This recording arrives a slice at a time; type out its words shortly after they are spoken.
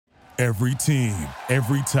Every team,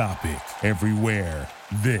 every topic, everywhere.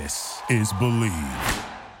 This is Believe.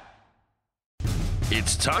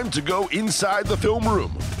 It's time to go inside the film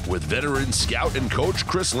room with veteran scout and coach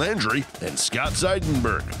Chris Landry and Scott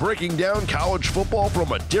Seidenberg, breaking down college football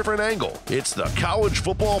from a different angle. It's the College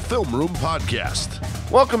Football Film Room Podcast.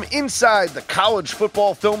 Welcome inside the College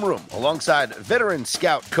Football Film Room alongside veteran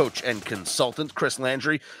scout, coach, and consultant Chris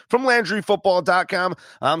Landry from LandryFootball.com.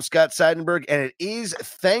 I'm Scott Seidenberg, and it is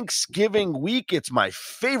Thanksgiving week. It's my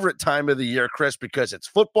favorite time of the year, Chris, because it's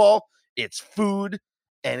football, it's food,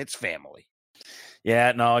 and it's family.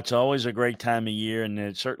 Yeah, no, it's always a great time of year,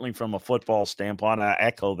 and certainly from a football standpoint, I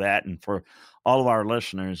echo that. And for all of our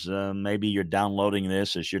listeners, maybe you're downloading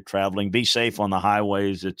this as you're traveling. Be safe on the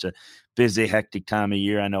highways. It's a busy, hectic time of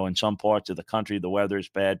year. I know in some parts of the country the weather is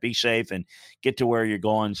bad. Be safe and get to where you're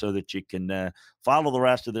going so that you can follow the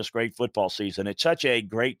rest of this great football season. It's such a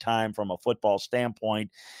great time from a football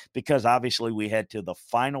standpoint because obviously we head to the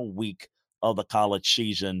final week of the college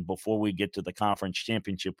season before we get to the conference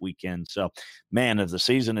championship weekend. So, man, as the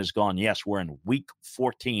season is gone, yes, we're in week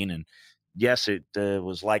 14. And yes, it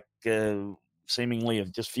was like seemingly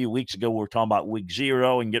just a few weeks ago, we were talking about week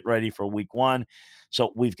 0 and get ready for week 1.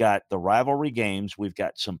 So we've got the rivalry games. We've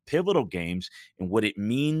got some pivotal games and what it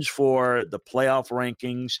means for the playoff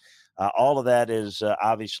rankings. All of that is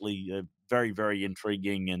obviously very, very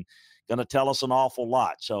intriguing and going to tell us an awful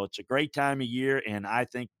lot. So it's a great time of year, and I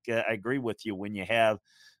think I agree with you when you have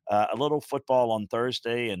a little football on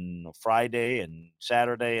Thursday and Friday and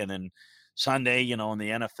Saturday and then Sunday, in the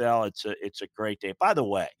NFL. It's a great day. By the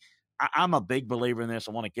way, I'm a big believer in this.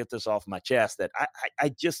 I want to get this off my chest that I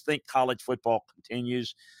just think college football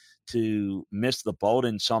continues to miss the boat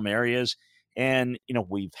in some areas. And,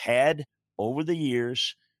 we've had over the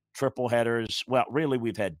years triple headers. Well, really,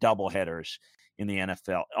 we've had double headers in the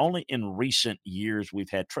NFL. Only in recent years we've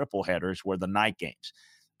had triple headers where the night games.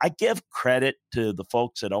 I give credit to the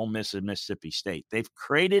folks at Ole Miss and Mississippi State. They've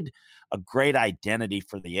created a great identity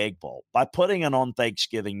for the Egg Bowl by putting it on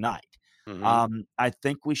Thanksgiving night. Mm-hmm. I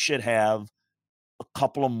think we should have a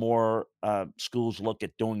couple of more schools look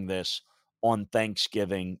at doing this on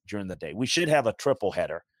Thanksgiving during the day. We should have a triple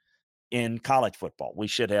header in college football. We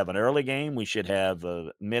should have an early game. We should have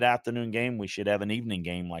a mid-afternoon game. We should have an evening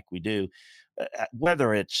game like we do.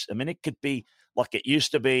 Whether it could be like it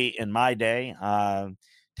used to be in my day.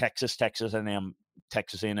 Texas A&M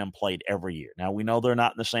played every year. Now, we know they're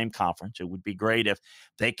not in the same conference. It would be great if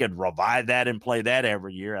they could revive that and play that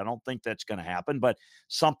every year. I don't think that's going to happen, but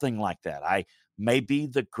something like that. Maybe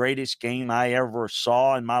the greatest game I ever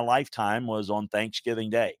saw in my lifetime was on Thanksgiving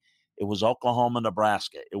Day. It was Oklahoma,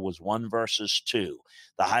 Nebraska. It was 1 versus 2.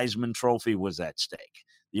 The Heisman Trophy was at stake.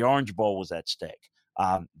 The Orange Bowl was at stake.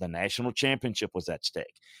 The national championship was at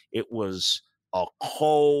stake. It was a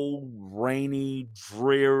cold, rainy,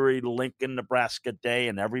 dreary Lincoln, Nebraska day,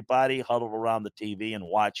 and everybody huddled around the TV and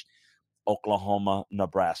watched Oklahoma,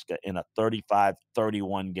 Nebraska in a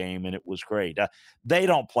 35-31 game, and it was great. They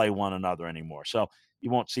don't play one another anymore, so you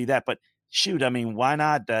won't see that. But, shoot, why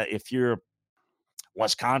not if you're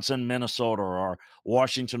Wisconsin, Minnesota, or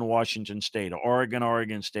Washington State, or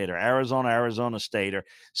Oregon State, or Arizona State, or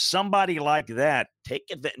somebody like that, take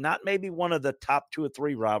it. Not maybe one of the top 2 or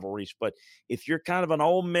 3 rivalries, but if you're kind of an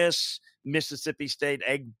Ole Miss, Mississippi State,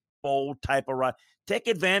 Egg Bowl type of ride, take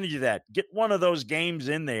advantage of that. Get one of those games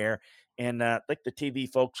in there, and I think the TV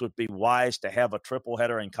folks would be wise to have a triple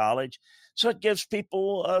header in college, so it gives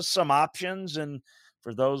people some options. And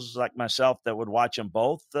for those like myself that would watch them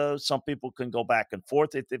both, some people can go back and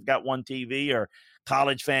forth if they've got one TV, or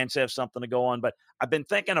college fans have something to go on. But I've been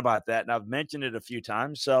thinking about that, and I've mentioned it a few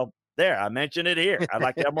times. So there, I mentioned it here. I'd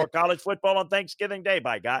like to have more college football on Thanksgiving Day,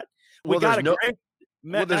 by God. We got a great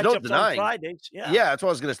there's no denying. Fridays. Yeah, that's what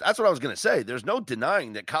I was gonna say. There's no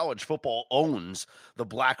denying that college football owns the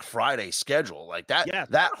Black Friday schedule. Like that,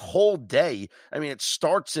 that whole day. It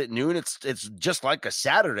starts at noon. It's just like a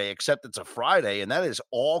Saturday, except it's a Friday, and that is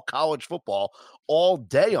all college football all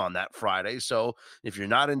day on that Friday. So if you're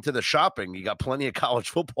not into the shopping, you got plenty of college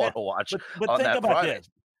football to watch. But on think that about Friday. this.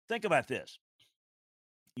 Think about this.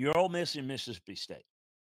 You're Ole Miss and Mississippi State.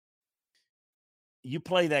 You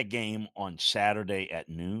play that game on Saturday at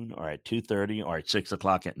noon or at 2:30 or at 6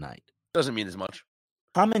 o'clock at night. Doesn't mean as much.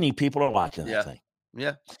 How many people are watching that thing?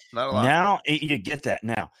 Yeah, not a lot. Now you get that.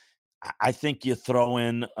 Now, I think you throw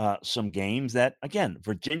in some games that, again,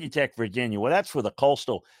 Virginia Tech, Virginia, well, that's for the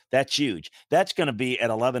Coastal. That's huge. That's going to be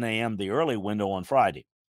at 11 a.m., the early window on Friday.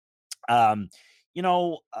 A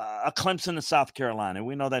Clemson and South Carolina.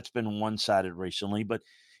 We know that's been one-sided recently, but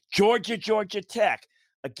Georgia Tech.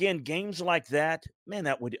 Again, games like that, man,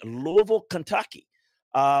 that would Louisville, Kentucky.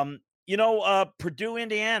 Purdue,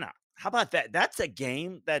 Indiana. How about that? That's a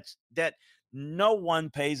game that no one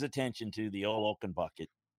pays attention to, the old Oaken Bucket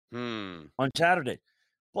on Saturday.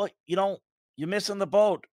 But, you're missing the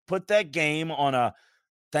boat. Put that game on a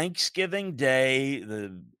Thanksgiving Day,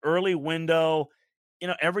 the early window.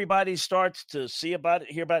 Everybody starts to see about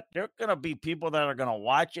it, hear about it. There are going to be people that are going to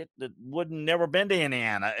watch it that wouldn't never been to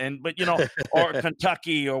Indiana, or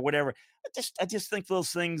Kentucky or whatever. I just think those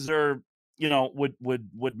things are,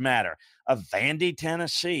 would matter. Vandy,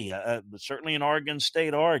 Tennessee, certainly in Oregon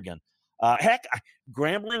State, Oregon. Heck,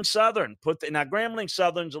 Grambling Southern. Now Grambling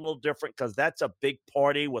Southern's a little different because that's a big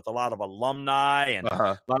party with a lot of alumni and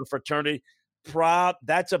a lot of fraternity.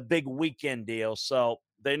 That's a big weekend deal, so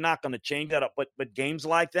they're not going to change that up. But games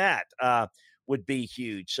like that would be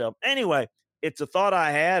huge. So anyway, it's a thought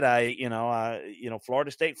I had.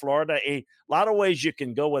 Florida State, Florida. A lot of ways you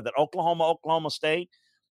can go with it. Oklahoma State.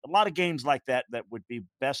 A lot of games like that would be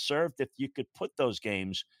best served if you could put those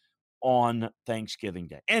games on Thanksgiving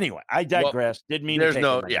Day. Anyway, I digress. Didn't mean there's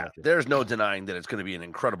to take there's no denying that it's going to be an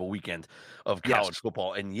incredible weekend of college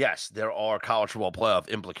football. And yes, there are college football playoff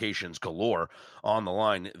implications galore on the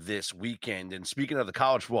line this weekend. And speaking of the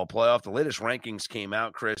college football playoff, the latest rankings came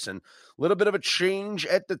out, Chris, and a little bit of a change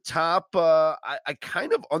at the top. I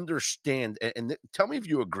kind of understand, and tell me if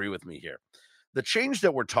you agree with me here. The change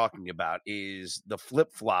that we're talking about is the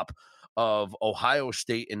flip-flop of Ohio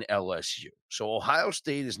State and LSU. So Ohio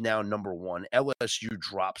State is now number 1. LSU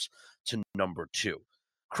drops to number 2.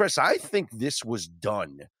 Chris, I think this was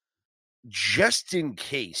done just in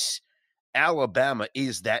case Alabama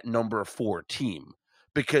is that number 4 team,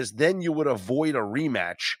 because then you would avoid a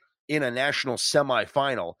rematch in a national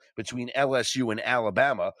semifinal between LSU and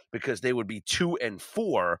Alabama, because they would be 2 and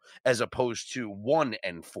 4 as opposed to 1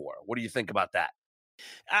 and 4. What do you think about that?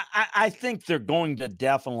 I think they're going to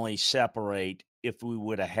definitely separate if we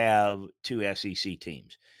would have 2 SEC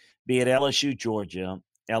teams, be it LSU, Georgia,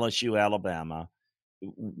 LSU, Alabama.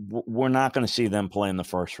 We're not going to see them play in the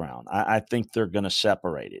first round. I think they're going to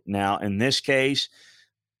separate it. Now, in this case,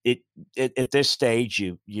 at this stage,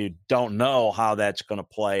 you don't know how that's going to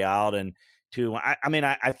play out. And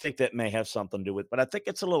I think that may have something to do with it, but I think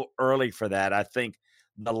it's a little early for that. I think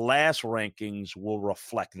the last rankings will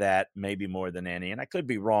reflect that maybe more than any. And I could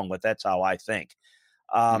be wrong, but that's how I think.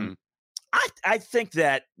 I think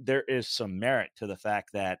that there is some merit to the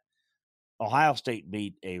fact that Ohio State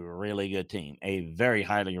beat a really good team, a very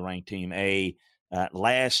highly ranked team.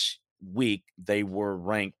 Last week they were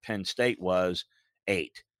ranked, Penn State was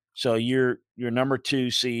 8. So you're number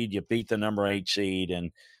 2 seed, you beat the number 8 seed.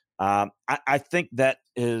 And I think that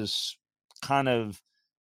is kind of,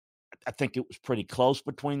 I think it was pretty close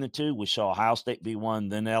between the two. We saw Ohio State be 1,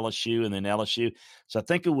 then LSU, and then LSU. So I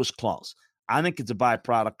think it was close. I think it's a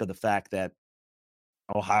byproduct of the fact that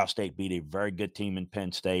Ohio State beat a very good team in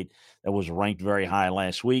Penn State that was ranked very high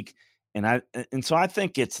last week. And so I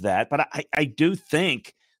think it's that. But I do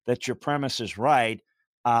think that your premise is right,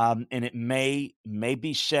 and it may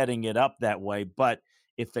be setting it up that way. But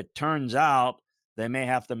if it turns out they may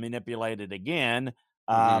have to manipulate it again,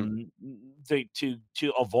 to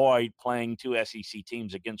avoid playing 2 SEC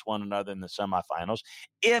teams against one another in the semifinals,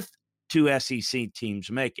 if 2 SEC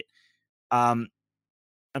teams make it. I'm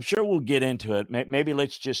sure we'll get into it. Maybe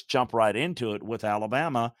let's just jump right into it with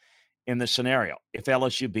Alabama in the scenario. If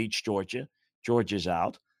LSU beats Georgia, Georgia's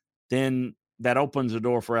out, then that opens the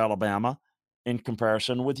door for Alabama in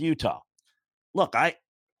comparison with Utah. Look, I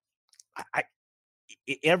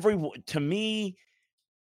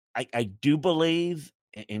do believe,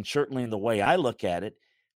 and certainly in the way I look at it,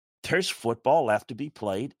 there's football left to be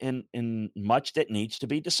played and much that needs to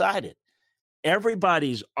be decided.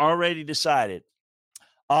 Everybody's already decided,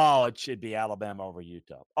 oh, it should be Alabama over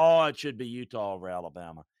Utah. Oh, it should be Utah over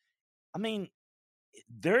Alabama. I mean,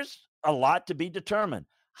 there's a lot to be determined.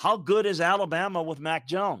 How good is Alabama with Mac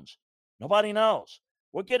Jones? Nobody knows.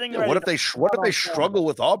 We're getting ready. What if they struggle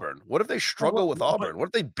with Auburn? What if they struggle with Auburn? What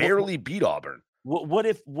if they barely beat Auburn? What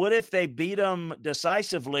if they beat them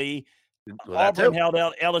decisively? Auburn held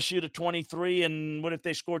LSU to 23, and what if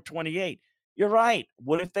they scored 28? You're right.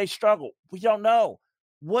 What if they struggle? We don't know.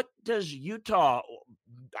 What does Utah?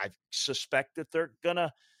 I suspect that they're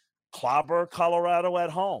gonna clobber Colorado at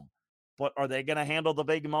home, but are they going to handle the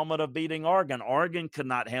big moment of beating Oregon? Oregon could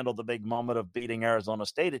not handle the big moment of beating Arizona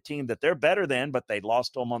State, a team that they're better than, but they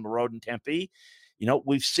lost to them on the road in Tempe.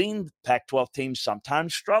 We've seen Pac-12 teams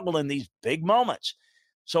sometimes struggle in these big moments.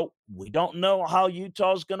 So we don't know how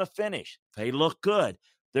Utah's going to finish. They look good.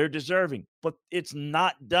 They're deserving, but it's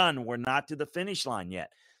not done. We're not to the finish line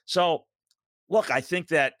yet. So, look, I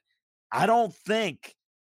don't think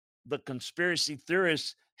the conspiracy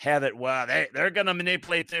theorists have it, well, they're going to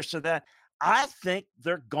manipulate this or that. I think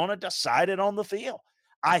they're going to decide it on the field.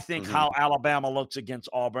 I think how Alabama looks against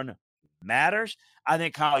Auburn matters. I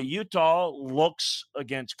think how Utah looks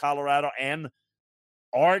against Colorado and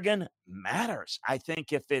Oregon matters. I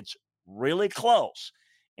think if it's really close,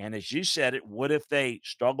 and as you said, it would if they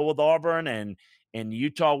struggle with Auburn and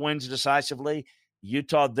Utah wins decisively.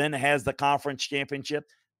 Utah then has the conference championship.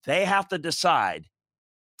 They have to decide,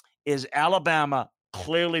 is Alabama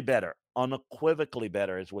clearly better, unequivocally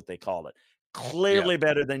better is what they call it, clearly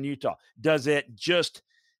better than Utah? Does it just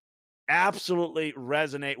absolutely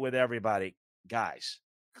resonate with everybody? Guys,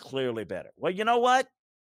 clearly better. Well, you know what?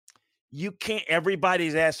 You can't –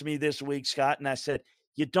 everybody's asked me this week, Scott, and I said,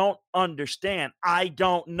 you don't understand. I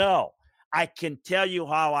don't know. I can tell you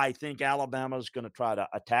how I think Alabama is going to try to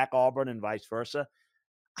attack Auburn and vice versa.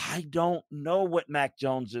 I don't know what Mac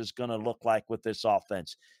Jones is going to look like with this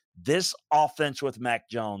offense. This offense with Mac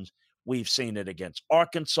Jones, we've seen it against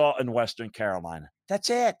Arkansas and Western Carolina. That's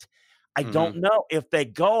it. I don't know if they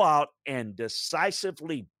go out and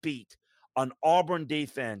decisively beat an Auburn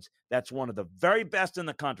defense that's one of the very best in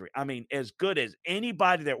the country. I mean, as good as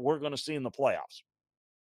anybody that we're going to see in the playoffs.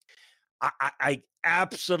 I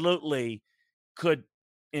absolutely could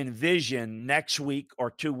envision next week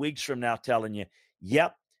or 2 weeks from now telling you,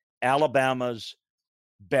 yep, Alabama's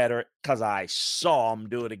better because I saw them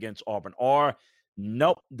do it against Auburn. Or,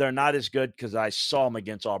 nope, they're not as good because I saw them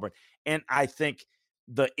against Auburn. And I think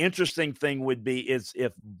the interesting thing would be is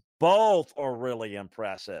if both are really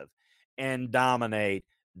impressive and dominate,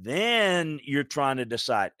 then you're trying to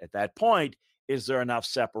decide at that point, is there enough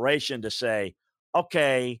separation to say,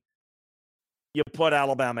 okay, you put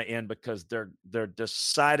Alabama in because they're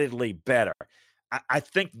decidedly better. I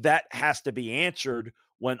think that has to be answered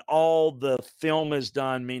when all the film is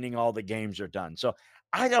done, meaning all the games are done. So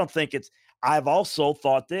I don't think it's – I've also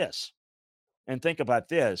thought this, and think about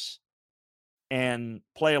this, and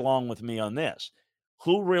play along with me on this.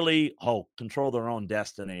 Who really control their own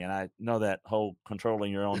destiny? And I know that whole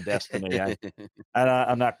controlling your own destiny.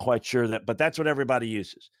 I'm not quite sure that, but that's what everybody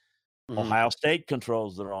uses. Ohio State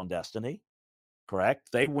controls their own destiny. Correct.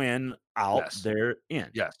 They win out, they're in.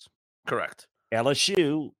 Yes, correct.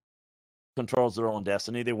 LSU controls their own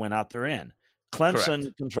destiny. They win out, they're in.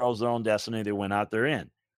 Clemson controls their own destiny. They win out, they're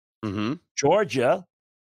in. Georgia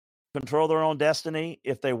control their own destiny.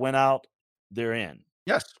 If they win out, they're in.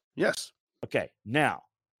 Yes. Okay. Now,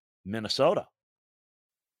 Minnesota.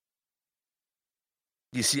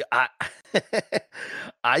 You see,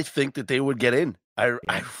 I think that they would get in.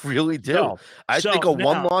 I really do. I think a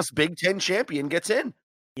one-loss Big Ten champion gets in.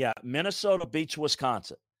 Yeah, Minnesota beats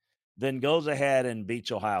Wisconsin, then goes ahead and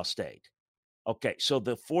beats Ohio State. Okay, so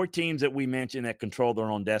the 4 teams that we mentioned that control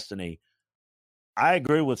their own destiny, I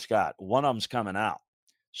agree with Scott. One of them's coming out.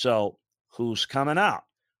 So who's coming out?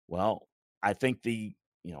 Well, I think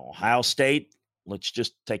Ohio State, let's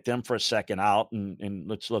just take them for a second out and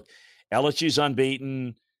let's look. LSU's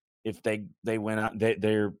unbeaten. If they win out,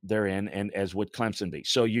 they're in, and as would Clemson be.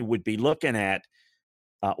 So you would be looking at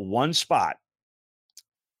 2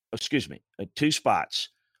 spots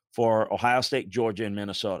for Ohio State, Georgia, and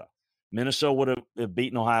Minnesota. Minnesota would have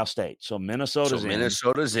beaten Ohio State. So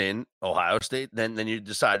Minnesota's in. Ohio State. Then you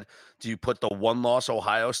decide, do you put the 1-loss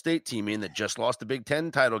Ohio State team in that just lost the Big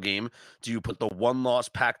Ten title game? Do you put the 1-loss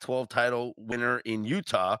Pac-12 title winner in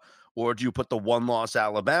Utah? Or do you put the 1-loss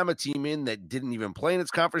Alabama team in that didn't even play in its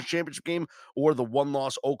conference championship game? Or the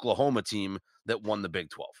 1-loss Oklahoma team that won the Big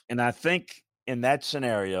 12? And I think in that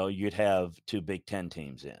scenario, you'd have 2 Big Ten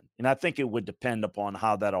teams in. And I think it would depend upon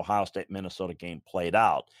how that Ohio State-Minnesota game played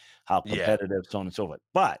out, how competitive, so on and so forth.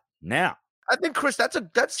 But now, I think, Chris,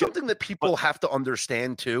 that's something that people have to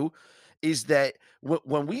understand too, is that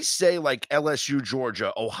when we say like LSU,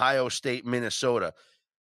 Georgia, Ohio State, Minnesota,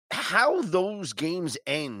 how those games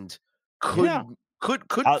end could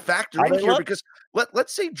factor in here, because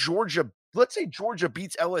let's say Georgia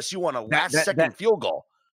beats LSU on a last-second field goal.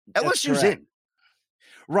 LSU's in.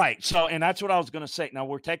 Right. So, and that's what I was going to say. Now,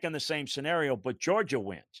 we're taking the same scenario, but Georgia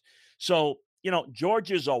wins. So,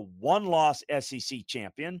 Georgia's a 1-loss SEC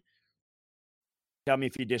champion. Tell me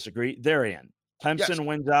if you disagree. They're in. Clemson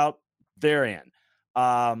wins out. They're in.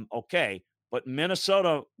 Okay. But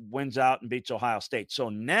Minnesota wins out and beats Ohio State. So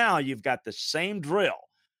now you've got the same drill,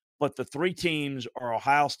 but the 3 teams are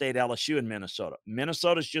Ohio State, LSU, and Minnesota.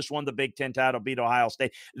 Minnesota's just won the Big Ten title, beat Ohio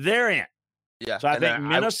State. They're in. Yeah. So I think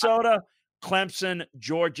Minnesota, Clemson,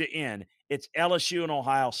 Georgia in. It's LSU and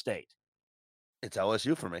Ohio State. It's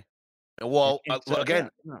LSU for me. Well,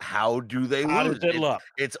 how do they lose? How does it look?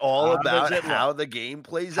 It's all about how the game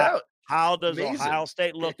plays out. How does Ohio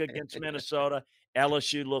State look against Minnesota?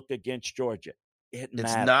 LSU look against Georgia? It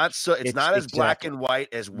matters. It's not as black and white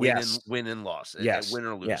as win and loss, win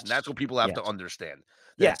or lose. Yes. And that's what people have to understand.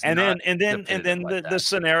 Yeah, and then the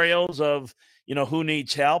scenarios of, who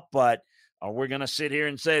needs help, but we're going to sit here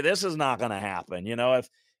and say this is not going to happen.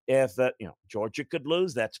 If Georgia could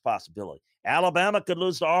lose, that's a possibility. Alabama could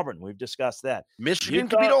lose to Auburn. We've discussed that. Michigan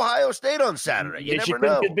could beat Ohio State on Saturday. You never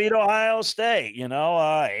know. Could beat Ohio State.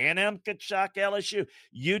 A&M could shock LSU.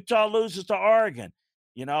 Utah loses to Oregon.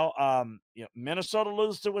 Minnesota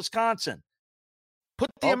loses to Wisconsin. Put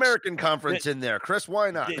the American Conference in there, Chris. Why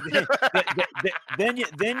not? Then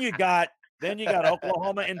you got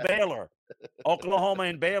Oklahoma and Baylor. Oklahoma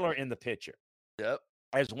and Baylor in the picture. Yep.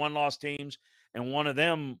 As one-loss teams, and one of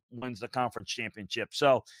them wins the conference championship.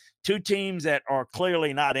 So 2 teams that are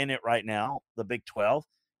clearly not in it right now, the Big 12,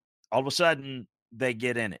 all of a sudden they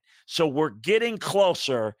get in it. So we're getting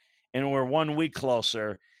closer, and we're 1 week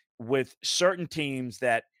closer with certain teams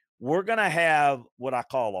that we're going to have what I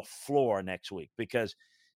call a floor next week, because,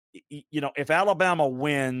 if Alabama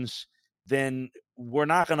wins, then we're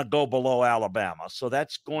not going to go below Alabama. So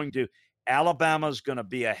Alabama's going to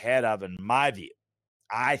be ahead of, in my view,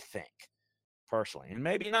 I think, personally, and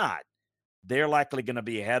maybe not, they're likely going to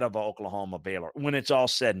be ahead of Oklahoma, Baylor when it's all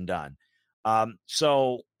said and done.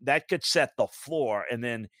 So that could set the floor, and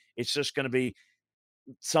then it's just going to be,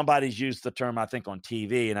 somebody's used the term, I think, on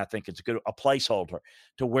TV, and I think it's a placeholder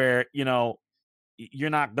to where,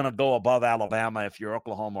 you're not going to go above Alabama if you're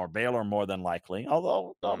Oklahoma or Baylor, more than likely.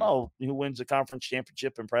 Although, don't know who wins the conference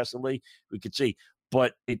championship impressively, we could see,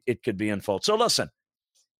 but it could be in fold. So listen,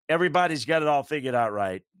 everybody's got it all figured out,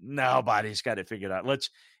 right? Nobody's got it figured out.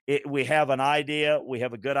 We have an idea. We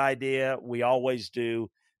have a good idea. We always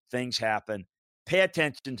do. Things happen. Pay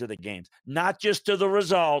attention to the games, not just to the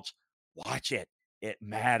results. Watch it. It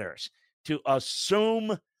matters. To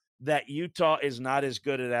assume that Utah is not as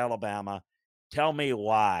good as Alabama, tell me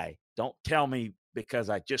why. Don't tell me because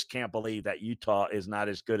I just can't believe that Utah is not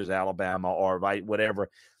as good as Alabama or whatever.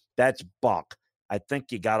 That's bunk. I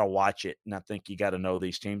think you got to watch it, and I think you got to know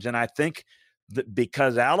these teams. And I think that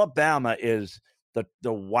because Alabama is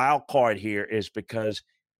the wild card here, is because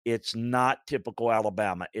it's not typical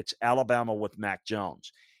Alabama. It's Alabama with Mac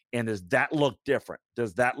Jones. And does that look different?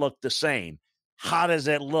 Does that look the same? How does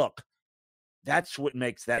it look? That's what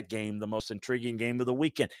makes that game the most intriguing game of the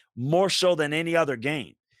weekend, more so than any other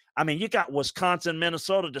game. I mean, you got Wisconsin,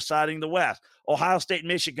 Minnesota deciding the West, Ohio State,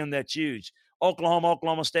 Michigan, that's huge,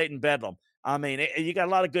 Oklahoma State, and Bedlam. I mean, you got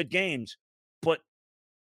a lot of good games, but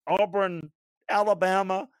Auburn,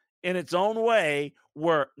 Alabama, in its own way,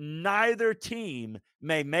 where neither team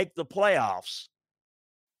may make the playoffs,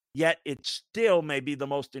 yet it still may be the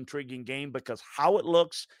most intriguing game because how it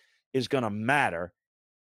looks is going to matter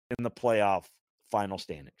in the playoff final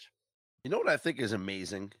standings. You know what I think is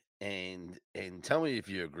amazing? And tell me if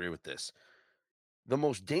you agree with this. The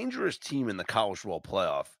most dangerous team in the college football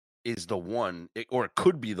playoff is the one, or it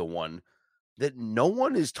could be the one, that no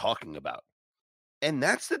one is talking about. And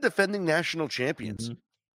that's the defending national champions. Mm-hmm.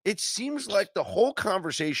 It seems like the whole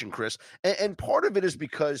conversation, Chris, and part of it is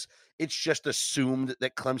because it's just assumed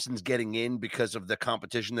that Clemson's getting in because of the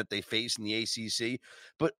competition that they face in the ACC.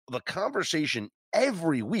 But the conversation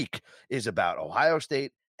every week is about Ohio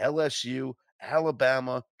State, LSU,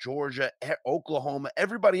 Alabama, Georgia, Oklahoma,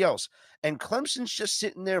 everybody else. And Clemson's just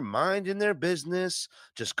sitting there minding their business,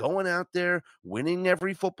 just going out there, winning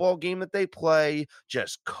every football game that they play,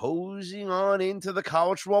 just cozying on into the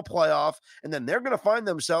college football playoff. And then they're going to find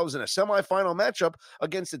themselves in a semifinal matchup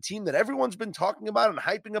against a team that everyone's been talking about and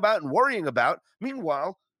hyping about and worrying about.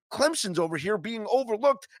 Meanwhile, Clemson's over here being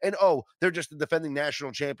overlooked, and they're just the defending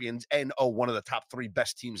national champions, and one of the top 3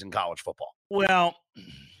 best teams in college football. Well,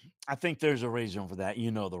 I think there's a reason for that.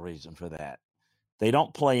 You know the reason for that. They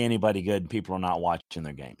don't play anybody good, and people are not watching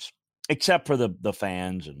their games, except for the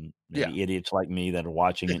fans and idiots like me that are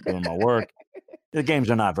watching it doing my work. The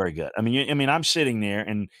games are not very good. I mean, I'm sitting there,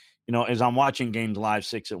 and as I'm watching games live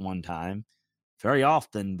 6 at one time, very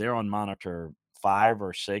often they're on monitor 5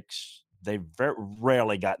 or 6. They've very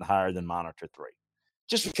rarely gotten higher than monitor 3,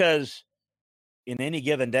 just because in any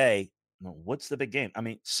given day, what's the big game? I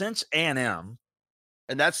mean, since A&M.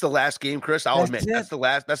 And that's the last game, Chris. I'll admit that's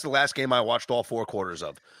the last game I watched all 4 quarters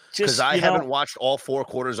of, because I haven't watched all 4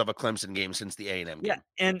 quarters of a Clemson game since the A&M game. Yeah,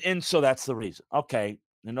 and so that's the reason. Okay,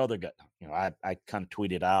 they're good. I kind of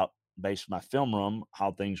tweeted out based on my film room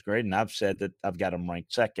how things grade, and I've said that I've got them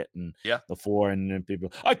ranked second and the 4, and then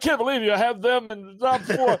people, I can't believe you have them in the top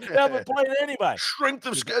 4. They haven't played anybody. Strength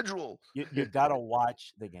of schedule. You got to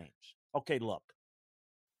watch the games. Okay, look,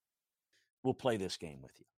 we'll play this game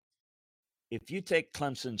with you. If you take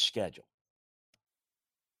Clemson's schedule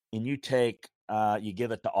and you take you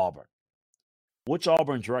give it to Auburn. What's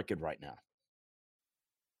Auburn's record right now?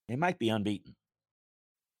 They might be unbeaten.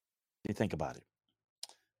 You think about it.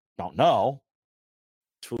 Don't know.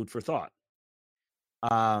 It's food for thought.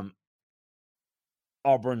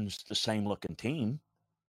 Auburn's the same looking team,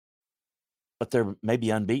 but they're maybe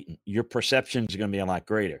unbeaten. Your perceptions are going to be a lot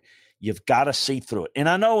greater. You've got to see through it. And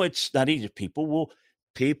I know it's not easy. People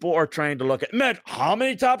are trying to look at, man, how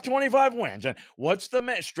many top 25 wins and what's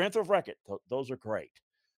the strength of record? Those are great.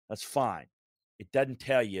 That's fine. It doesn't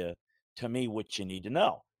tell you, to me, what you need to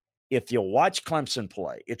know. If you watch Clemson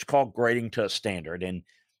play, it's called grading to a standard. And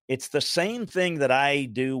it's the same thing that I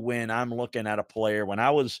do when I'm looking at a player. When I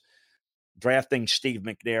was drafting Steve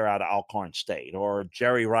McNair out of Alcorn State or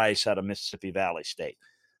Jerry Rice out of Mississippi Valley State.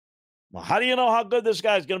 Well, how do you know how good this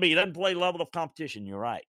guy's going to be? He doesn't play level of competition. You're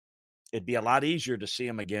right. It'd be a lot easier to see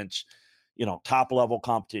him against, top level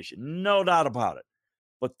competition. No doubt about it.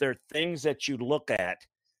 But there are things that you look at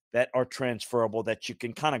that are transferable that you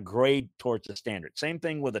can kind of grade towards the standard. Same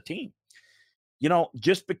thing with a team.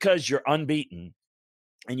 Just because you're unbeaten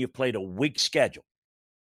and you've played a weak schedule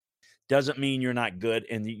doesn't mean you're not good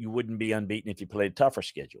and you wouldn't be unbeaten if you played a tougher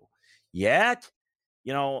schedule. Yet,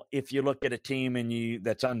 if you look at a team and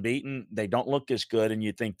that's unbeaten, they don't look as good and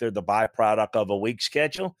you think they're the byproduct of a weak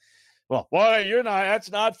schedule. Well, boy,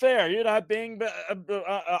 that's not fair. You're not being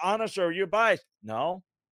honest or you're biased. No,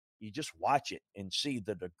 you just watch it and see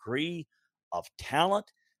the degree of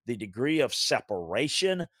talent, the degree of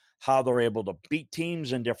separation, how they're able to beat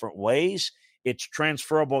teams in different ways. It's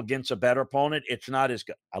transferable against a better opponent. It's not as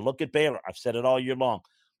good. I look at Baylor. I've said it all year long.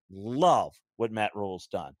 Love what Matt Rhule's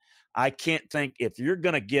done. I can't think if you're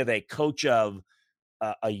going to give a coach of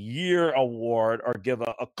a year award or give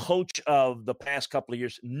a coach of the past couple of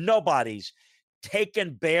years, nobody's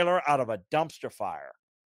taken Baylor out of a dumpster fire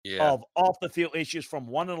of off the field issues from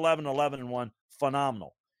 1-11, 11-1.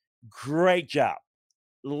 Phenomenal. Great job.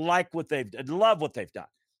 Love what they've done.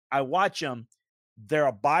 I watch them. They're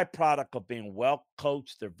a byproduct of being well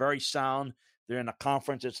coached. They're very sound. They're in a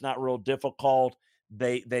conference. It's not real difficult.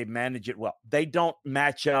 They manage it well. They don't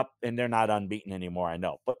match up, and they're not unbeaten anymore, I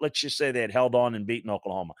know. But let's just say they had held on and beaten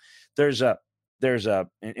Oklahoma.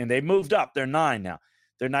 And they moved up. They're 9 now.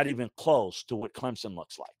 They're not even close to what Clemson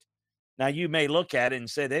looks like. Now, you may look at it and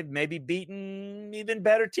say they've maybe beaten even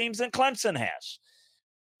better teams than Clemson has.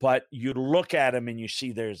 But you look at them and you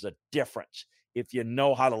see there's a difference if you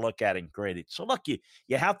know how to look at it and grade it. So, look, you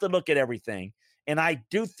have to look at everything. And I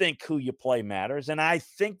do think who you play matters. And I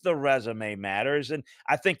think the resume matters. And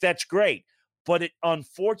I think that's great. But it,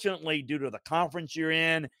 unfortunately, due to the conference you're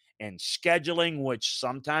in and scheduling, which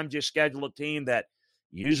sometimes you schedule a team that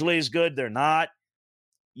usually is good, they're not.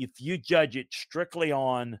 If you judge it strictly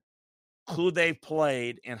on who they've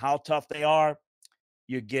played and how tough they are,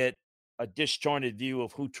 you get a disjointed view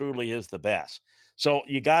of who truly is the best. So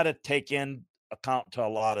you got to take in account to a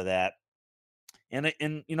lot of that. And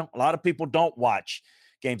a lot of people don't watch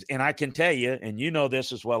games. And I can tell you, and you know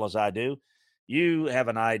this as well as I do, you have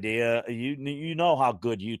an idea. You know how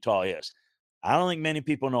good Utah is. I don't think many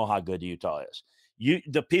people know how good Utah is.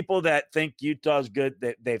 The people that think Utah's good,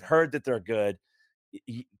 they've heard that they're good.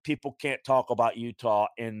 People can't talk about Utah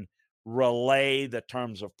and relay the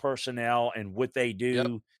terms of personnel and what they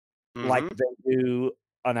do like they do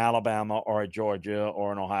an Alabama or a Georgia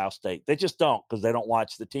or an Ohio State. They just don't, because they don't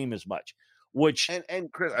watch the team as much.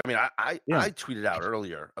 And Chris, I mean, I tweeted out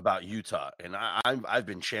earlier about Utah, and I've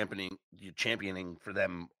been championing for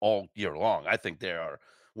them all year long. I think they are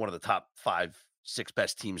one of the top 5-6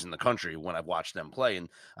 best teams in the country when I've watched them play, and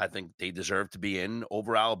I think they deserve to be in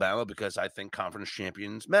over Alabama because I think conference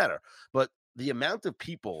champions matter. But the amount of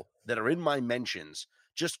people that are in my mentions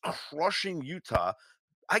just crushing Utah,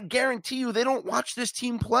 I guarantee you they don't watch this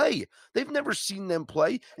team play. They've never seen them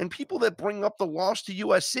play. And people that bring up the loss to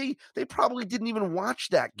USC, they probably didn't even watch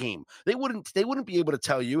that game. They wouldn't be able to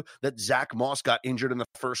tell you that Zach Moss got injured in the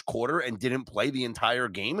first quarter and didn't play the entire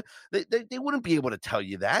game. They wouldn't be able to tell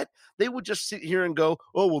you that. They would just sit here and go,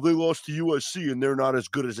 oh, well, they lost to USC and they're not as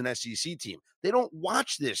good as an SEC team. They don't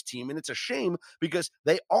watch this team, and it's a shame because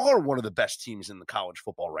they are one of the best teams in the college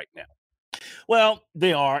football right now. Well,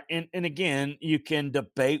 they are. And again, you can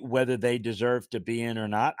debate whether they deserve to be in or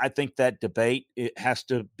not. I think that debate, it has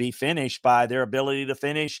to be finished by their ability to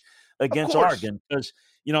finish against Oregon, because,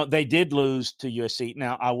 they did lose to USC.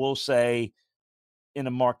 Now, I will say, in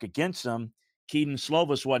a mark against them, Keaton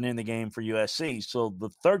Slovis wasn't in the game for USC. So the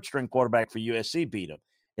third string quarterback for USC beat them.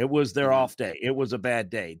 It was their off day. It was a bad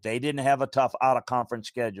day. They didn't have a tough out-of-conference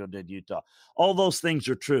schedule, did Utah. All those things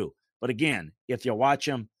are true. But again, if you watch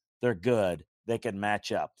them, they're good. They can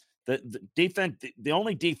match up. The defense, the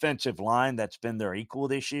only defensive line that's been their equal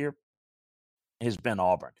this year has been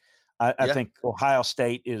Auburn. I think Ohio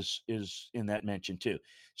State is in that mention too.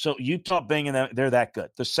 So Utah being in that, they're that good.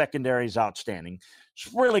 The secondary is outstanding.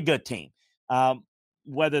 It's a really good team.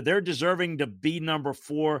 Whether they're deserving to be number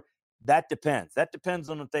 4, that depends. That depends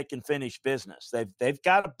on if they can finish business. They've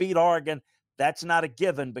got to beat Oregon. That's not a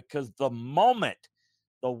given because the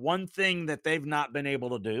one thing that they've not been able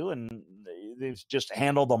to do, and they've just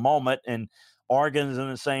handled the moment, and Oregon's in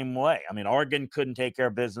the same way. I mean, Oregon couldn't take care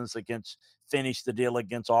of business finish the deal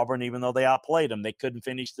against Auburn, even though they outplayed them. They couldn't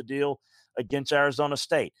finish the deal against Arizona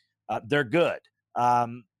State. They're good.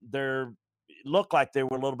 They look like they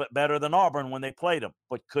were a little bit better than Auburn when they played them,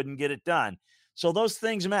 but couldn't get it done. So those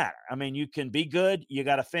things matter. I mean, you can be good, you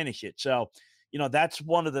got to finish it. So, that's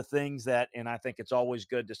one of the things that, and I think it's always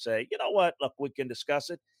good to say, you know what, look, we can discuss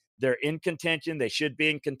it. They're in contention. They should be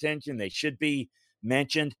in contention. They should be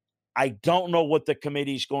mentioned. I don't know what the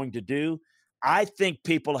committee is going to do. I think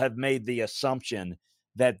people have made the assumption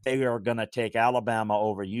that they are going to take Alabama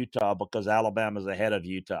over Utah because Alabama's ahead of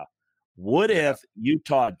Utah. What if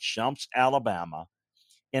Utah jumps Alabama,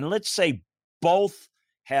 and let's say both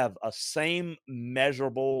have a same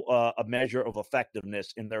measurable a measure of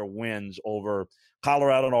effectiveness in their wins over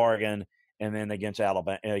Colorado and Oregon, and then against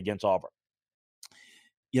Alabama against Auburn?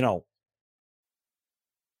 You're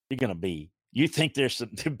going to be. You think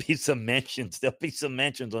there'll be some mentions? There'll be some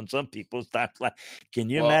mentions on some people's timeline. Can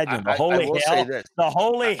you imagine the holy hell? The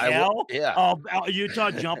holy hell of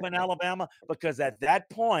Utah jumping Alabama? Because at that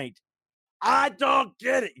point, I don't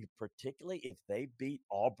get it. Particularly if they beat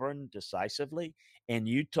Auburn decisively and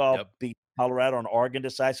Utah beat Colorado and Oregon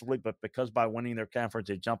decisively, but because by winning their conference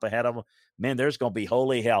they jump ahead of them, man, there's going to be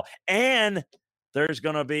holy hell. And there's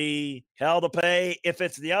going to be hell to pay if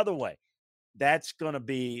it's the other way. It's going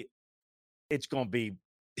to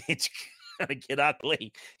get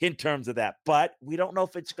ugly in terms of that. But we don't know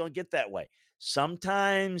if it's going to get that way.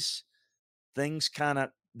 Sometimes things kind of,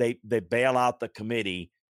 they bail out the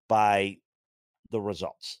committee by the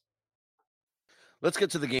results. Let's get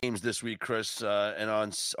to the games this week, Chris. And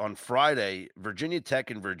on Friday, Virginia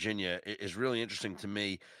Tech and Virginia is really interesting to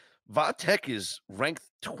me. Va Tech is ranked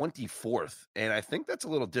 24th, and I think that's a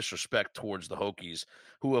little disrespect towards the Hokies,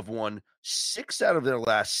 who have won 6 out of their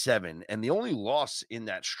last 7, and the only loss in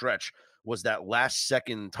that stretch was that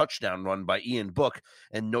last-second touchdown run by Ian Book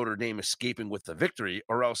and Notre Dame escaping with the victory,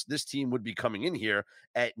 or else this team would be coming in here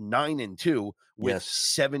at 9-2 with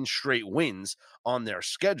 7 straight wins on their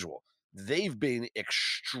schedule. They've been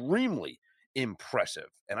extremely impressive,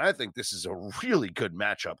 and I think this is a really good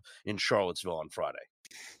matchup in Charlottesville on Friday.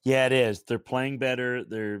 Yeah, it is. They're playing better.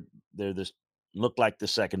 They're this look like the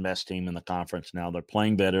second best team in the conference now. They're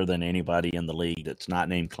playing better than anybody in the league that's not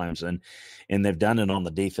named Clemson, and they've done it on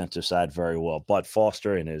the defensive side very well. Bud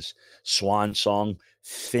Foster in his swan song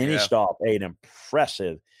finished off an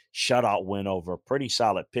impressive shutout win over a pretty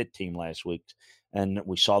solid Pitt team last week, and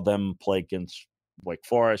we saw them play against Wake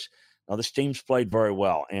Forest. Now this team's played very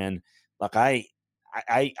well, and look, I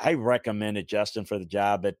recommended Justin for the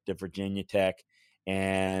job at the Virginia Tech.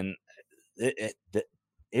 And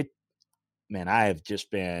man, I have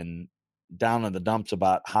just been down in the dumps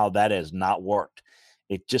about how that has not worked.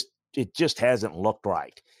 It just hasn't looked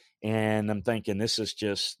right. And I'm thinking this is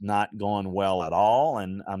just not going well at all.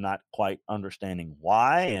 And I'm not quite understanding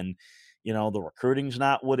why. And, the recruiting's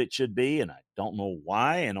not what it should be. And I don't know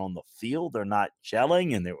why. And on the field, they're not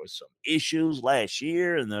gelling. And there was some issues last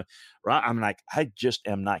year. And I'm like, I just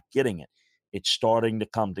am not getting it. It's starting to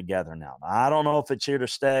come together now. I don't know if it's here to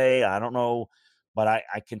stay. I don't know, but I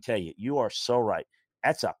can tell you, you are so right.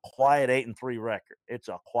 That's a quiet 8-3 record. It's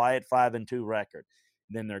a quiet 5-2 record.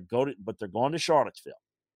 Then they're going to Charlottesville.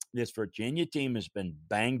 This Virginia team has been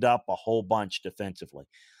banged up a whole bunch defensively,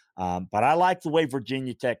 but I like the way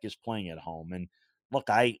Virginia Tech is playing at home. And look,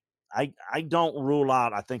 I don't rule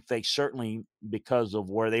out. I think they certainly, because of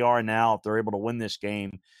where they are now, if they're able to win this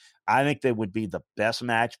game, I think they would be the best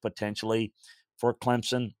match potentially for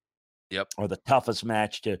Clemson. Yep. Or the toughest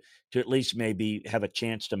match to at least maybe have a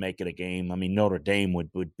chance to make it a game. I mean, Notre Dame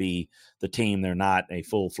would be the team. They're not a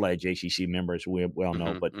full-fledged ACC member, as we well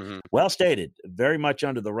know, but well stated, very much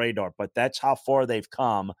under the radar. But that's how far they've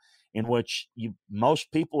come, in which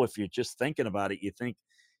most people, if you're just thinking about it, you think,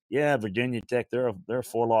 yeah, Virginia Tech, they're a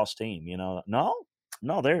 4-loss team. No,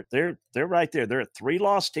 they're right there. They're a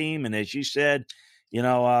 3-loss team, and as you said,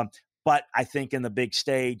 but I think in the big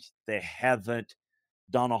stage, they haven't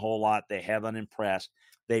done a whole lot. They haven't impressed.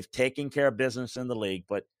 They've taken care of business in the league,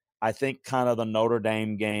 but I think kind of the Notre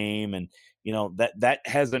Dame game and, that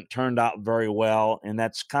hasn't turned out very well. And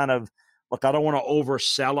that's kind of look, I don't want to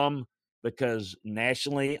oversell them because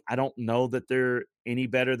nationally, I don't know that they're any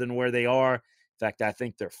better than where they are. In fact, I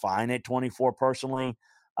think they're fine at 24 personally.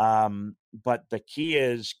 But the key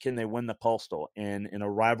is, can they win the Coastal? And in a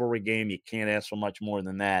rivalry game, you can't ask for much more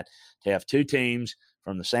than that, to have two teams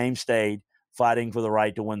from the same state fighting for the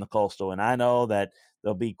right to win the Coastal. And I know that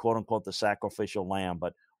they'll be, quote unquote, the sacrificial lamb,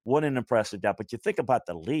 but what an impressive job. But you think about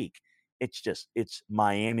the league, it's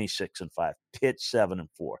Miami 6-5, Pitt 7-4,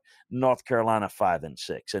 North Carolina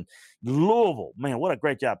 5-6, and Louisville, man, what a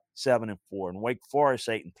great job, 7-4, and Wake Forest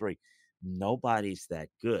 8-3. Nobody's that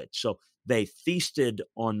good. So they feasted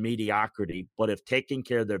on mediocrity, but have taken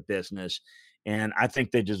care of their business, and I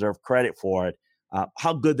think they deserve credit for it.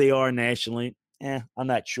 How good they are nationally, I'm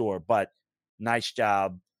not sure, but nice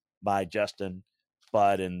job by Justin,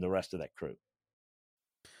 Bud, and the rest of that crew.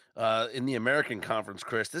 In the American Conference,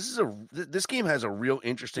 Chris, this game has a real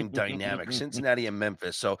interesting dynamic, Cincinnati and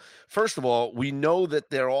Memphis. So first of all, we know that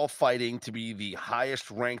they're all fighting to be the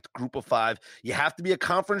highest ranked group of 5. You have to be a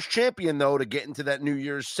conference champion, though, to get into that New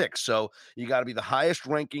Year's 6. So you got to be the highest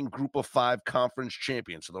ranking group of 5 conference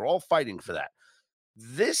champion. So they're all fighting for that.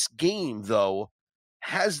 This game, though,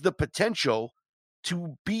 has the potential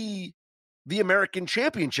to be the American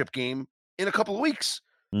Championship game in a couple of weeks.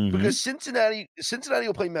 Mm-hmm. Because Cincinnati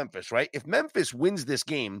will play Memphis, right? If Memphis wins this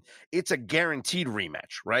game, it's a guaranteed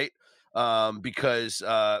rematch, right? Because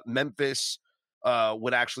Memphis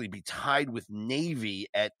would actually be tied with Navy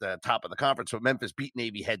at the top of the conference, but Memphis beat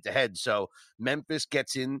Navy head to head, so Memphis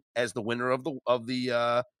gets in as the winner of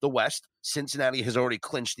the West. Cincinnati has already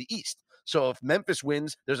clinched the East, so if Memphis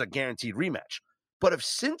wins, there's a guaranteed rematch. But if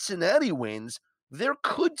Cincinnati wins, there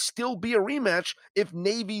could still be a rematch if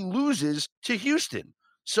Navy loses to Houston.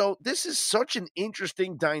 So this is such an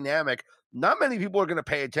interesting dynamic. Not many people are going to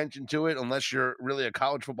pay attention to it unless you're really a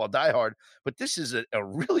college football diehard, but this is a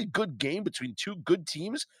really good game between two good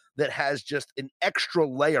teams that has just an extra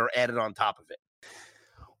layer added on top of it.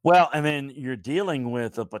 Well, and then you're dealing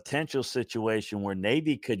with a potential situation where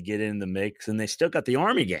Navy could get in the mix, and they still got the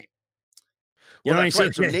Army game. You know what I'm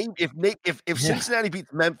saying? So if Cincinnati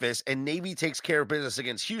beats Memphis and Navy takes care of business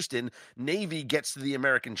against Houston, Navy gets to the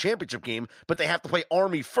American Championship game, but they have to play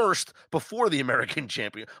Army first before the American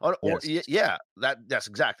Champion. That's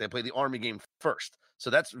exactly. They play the Army game first. So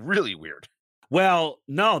that's really weird. Well,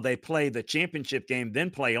 no, they play the championship game, then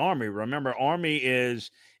play Army. Remember, Army is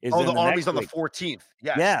the Army's on the 14th.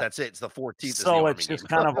 Yes, yeah, that's it. It's the 14th. So it's just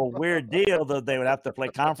kind of a weird deal that they would have to play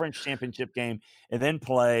conference championship game and then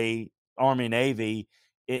play Army Navy.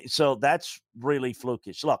 So that's really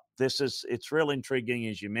flukish. Look, it's real intriguing,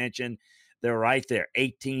 as you mentioned. They're right there,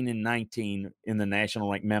 18-19 in the national,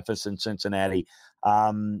 like Memphis and Cincinnati.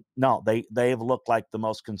 No, they have looked like the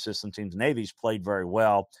most consistent teams. Navy's played very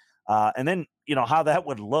well. And then, how that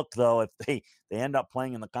would look, though, if they end up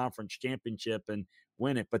playing in the conference championship and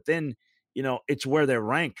win it. But then, it's where they're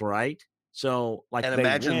ranked, right? So,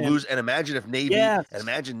 imagine if Navy, and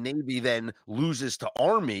imagine Navy then loses to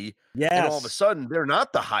Army, and all of a sudden they're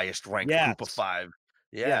not the highest ranked group of 5.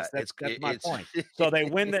 Yeah, that's my point. So they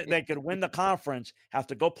they could win the conference, have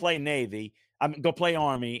to go play Navy. Go play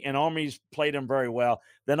Army, and Army's played them very well.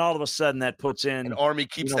 Then all of a sudden that puts in and Army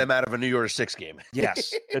keeps them out of a New Year's 6 game.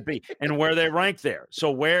 Yes, could be. And where they rank there.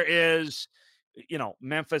 So where is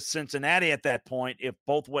Memphis, Cincinnati at that point? If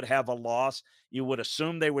both would have a loss, you would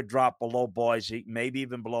assume they would drop below Boise, maybe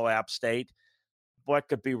even below App State. Boy, it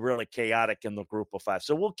could be really chaotic in the group of 5.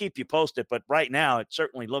 So we'll keep you posted. But right now, it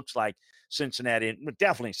certainly looks like Cincinnati and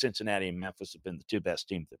Memphis have been the two best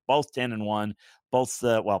teams. They're both 10-1, both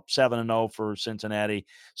 7-0 for Cincinnati.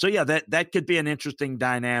 So yeah, that could be an interesting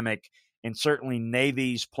dynamic. And certainly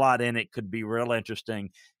Navy's plot in it could be real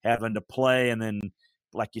interesting, having to play and then,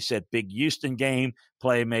 like you said, big Houston game,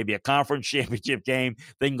 play maybe a conference championship game,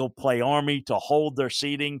 then go play Army to hold their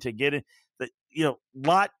seeding to get it.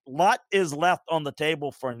 Lot is left on the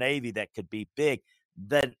table for Navy that could be big.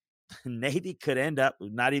 That Navy could end up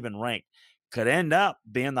not even ranked, could end up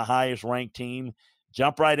being the highest ranked team,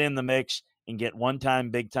 jump right in the mix and get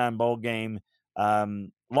one-time big-time bowl game.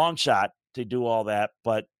 Long shot to do all that,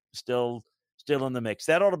 but still in the mix.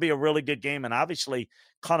 That ought to be a really good game, and obviously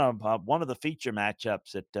kind of one of the feature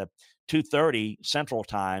matchups at 2:30 Central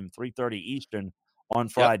Time, 3:30 Eastern on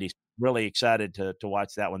Friday. Yep. Really excited to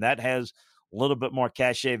watch that one. That has a little bit more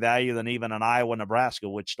cachet value than even an Iowa, Nebraska,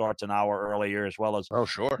 which starts an hour earlier, as well as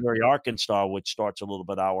Missouri, Arkansas, which starts a little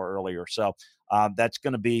bit hour earlier. So that's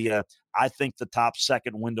going to be, I think, the top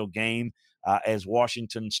second window game, as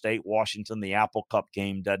Washington, the Apple Cup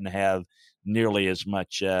game doesn't have nearly as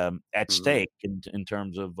much at stake in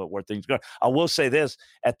terms of where things go. I will say this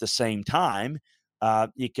at the same time.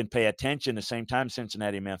 You can pay attention at the same time,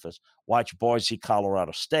 Cincinnati, Memphis. Watch Boise,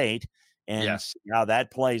 Colorado State, and see how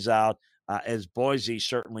that plays out. As Boise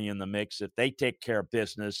certainly in the mix, if they take care of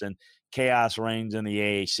business and chaos reigns in the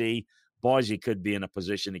AAC, Boise could be in a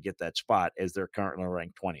position to get that spot as they're currently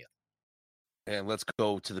ranked 20th. And let's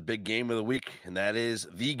go to the big game of the week, and that is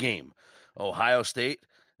the game. Ohio State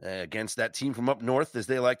against that team from up north, as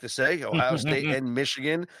they like to say, Ohio State and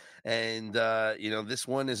Michigan. And, this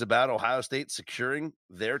one is about Ohio State securing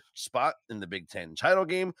their spot in the Big Ten title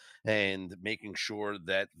game and making sure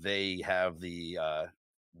that they have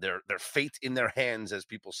their fate in their hands, as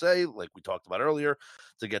people say, like we talked about earlier,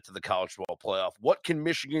 to get to the college football playoff. What can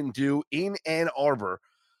Michigan do in Ann Arbor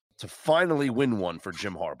to finally win one for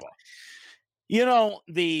Jim Harbaugh?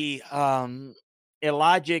 The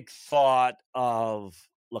illogic thought of,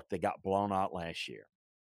 look, they got blown out last year.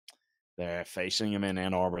 They're facing them in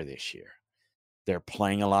Ann Arbor this year. They're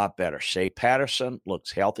playing a lot better. Shea Patterson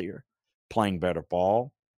looks healthier, playing better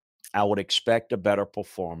ball. I would expect a better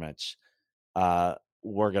performance.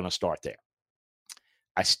 We're going to start there.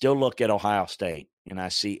 I still look at Ohio State, and I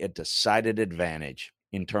see a decided advantage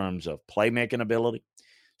in terms of playmaking ability,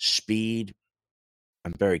 speed.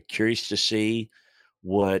 I'm very curious to see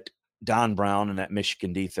what Don Brown and that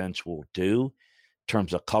Michigan defense will do in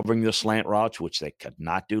terms of covering the slant routes, which they could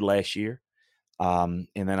not do last year. And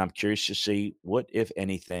then I'm curious to see what, if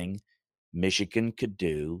anything, Michigan could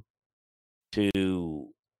do to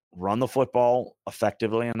run the football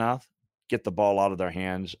effectively enough, get the ball out of their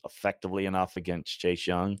hands effectively enough against Chase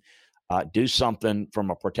Young, do something from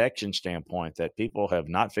a protection standpoint that people have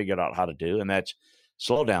not figured out how to do, and that's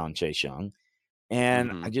slow down Chase Young.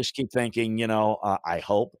 And I just keep thinking, I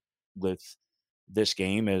hope with this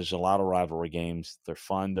game is a lot of rivalry games. They're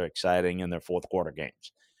fun, they're exciting, and they're fourth quarter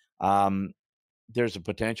games. There's a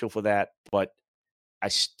potential for that, but I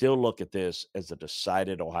still look at this as a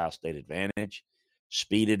decided Ohio State advantage,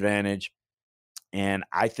 speed advantage. And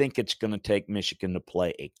I think it's going to take Michigan to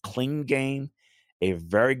play a clean game, a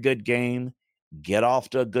very good game, get off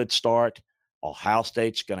to a good start. Ohio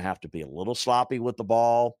State's going to have to be a little sloppy with the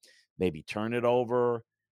ball, maybe turn it over.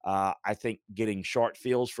 I think getting short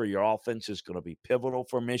fields for your offense is going to be pivotal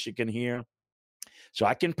for Michigan here. So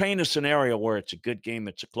I can paint a scenario where it's a good game,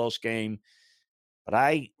 it's a close game, but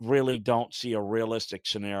I really don't see a realistic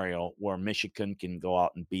scenario where Michigan can go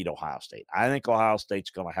out and beat Ohio State. I think Ohio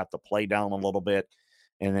State's going to have to play down a little bit,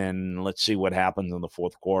 and then let's see what happens in the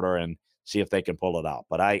fourth quarter and see if they can pull it out.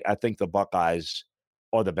 But I think the Buckeyes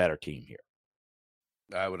are the better team here.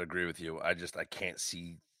 I would agree with you. I can't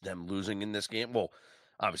see them losing in this game. Well,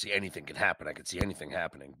 obviously anything can happen. I could see anything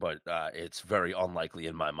happening, but it's very unlikely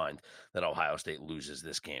in my mind that Ohio State loses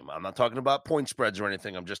this game. I'm not talking about point spreads or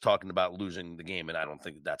anything. I'm just talking about losing the game, and I don't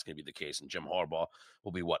think that's going to be the case. And Jim Harbaugh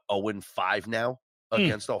will be, 0-5 now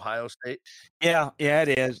against Ohio State? Yeah,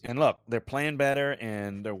 it is. And look, they're playing better,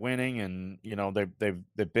 and they're winning, and,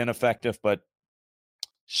 they've been effective, but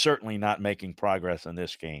certainly not making progress in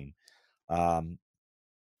this game.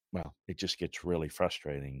 Well, it just gets really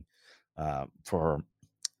frustrating for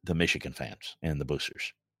the Michigan fans and the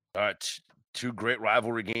boosters. All right, two great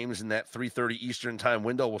rivalry games in that 3:30 Eastern time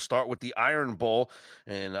window. We'll start with the Iron Bowl,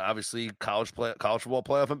 and obviously college football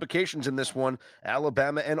playoff implications in this one.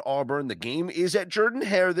 Alabama and Auburn. The game is at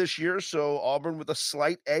Jordan-Hare this year, so Auburn with a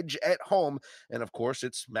slight edge at home, and of course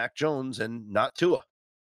it's Mac Jones and not Tua.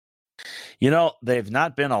 They've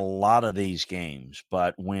not been a lot of these games,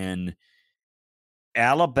 but when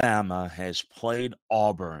Alabama has played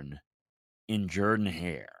Auburn in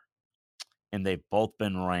Jordan-Hare, and they've both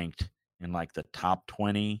been ranked in like the top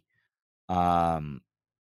 20. Alabama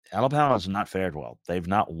has not fared well. They've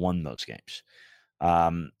not won those games.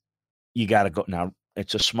 You got to go now.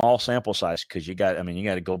 It's a small sample size because you got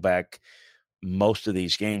to go back. Most of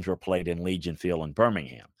these games were played in Legion Field in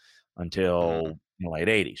Birmingham until the late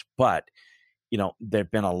 80s. But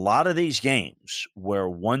there've been a lot of these games where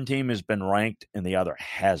one team has been ranked and the other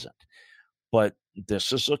hasn't. But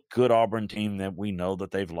this is a good Auburn team that we know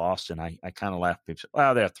that they've lost, and I kind of laugh. People say,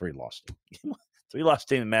 well, they're 3-loss team. 3-loss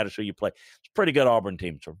team that matters who you play. It's a pretty good Auburn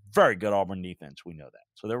team. It's a very good Auburn defense. We know that.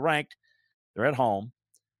 So they're ranked. They're at home.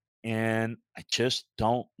 And I just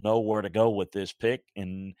don't know where to go with this pick.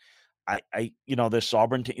 And this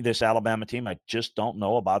Auburn team, this Alabama team, I just don't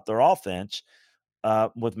know about their offense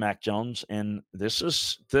with Mac Jones. And this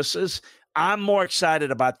is I'm more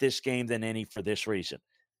excited about this game than any for this reason.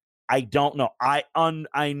 I don't know.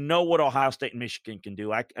 I know what Ohio State and Michigan can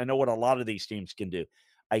do. I know what a lot of these teams can do.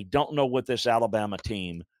 I don't know what this Alabama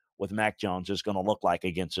team with Mac Jones is going to look like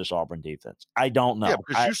against this Auburn defense. I don't know. Yeah,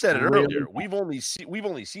 because you said it earlier. We've only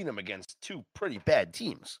seen them against two pretty bad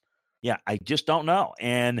teams. Yeah, I just don't know.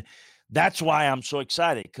 And that's why I'm so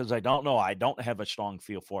excited, because I don't know. I don't have a strong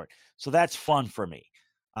feel for it. So that's fun for me.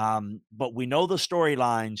 But we know the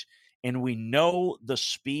storylines, and we know the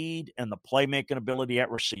speed and the playmaking ability at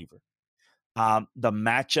receiver. The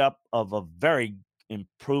matchup of a very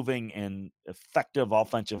improving and effective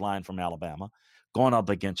offensive line from Alabama going up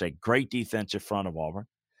against a great defensive front of Auburn.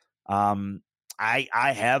 I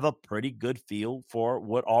have a pretty good feel for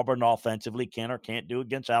what Auburn offensively can or can't do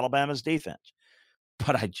against Alabama's defense.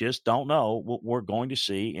 But I just don't know what we're going to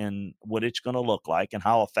see and what it's going to look like and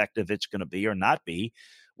how effective it's going to be or not be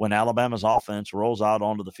when Alabama's offense rolls out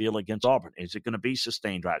onto the field against Auburn. Is it going to be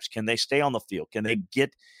sustained drives? Can they stay on the field? Can they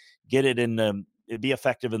get it in the be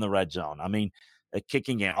effective in the red zone? I mean,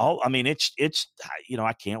 kicking game. I mean, it's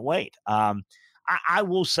I can't wait. I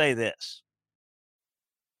will say this.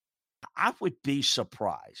 I would be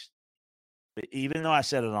surprised, even though I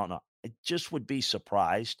said I don't know, I just would be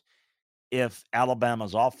surprised if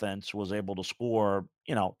Alabama's offense was able to score,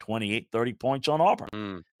 28, 30 points on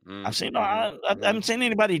Auburn. I haven't seen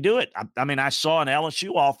anybody do it. I mean, I saw an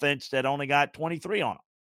LSU offense that only got 23 on them.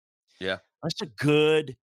 Yeah. That's a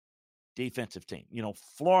good defensive team.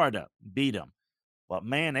 Florida beat them. But,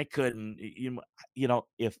 man, they couldn't,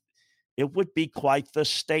 if it would be quite the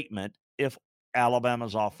statement if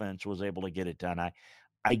Alabama's offense was able to get it done.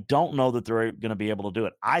 I don't know that they're going to be able to do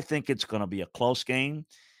it. I think it's going to be a close game,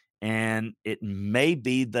 and it may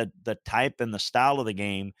be the type and the style of the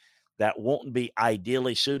game that won't be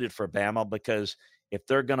ideally suited for Bama, because if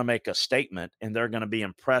they're going to make a statement and they're going to be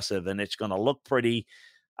impressive and it's going to look pretty,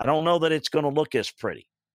 I don't know that it's going to look as pretty.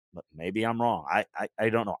 But maybe I'm wrong. I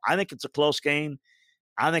don't know. I think it's a close game.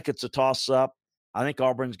 I think it's a toss-up. I think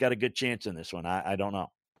Auburn's got a good chance in this one. I don't know.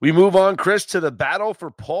 We move on, Chris, to the battle for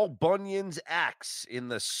Paul Bunyan's axe in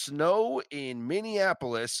the snow in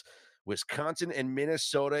Minneapolis. Wisconsin and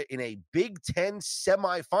Minnesota in a Big Ten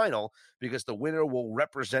semifinal, because the winner will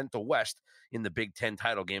represent the West in the Big Ten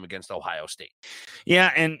title game against Ohio State.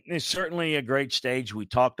 Yeah, and it's certainly a great stage. We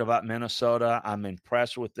talked about Minnesota. I'm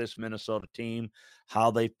impressed with this Minnesota team, how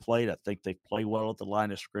they've played. I think they play well at the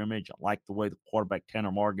line of scrimmage. I like the way the quarterback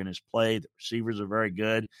Tanner Morgan has played. The receivers are very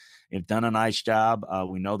good. They've done a nice job.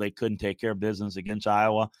 We know they couldn't take care of business against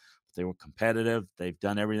Iowa, but they were competitive. They've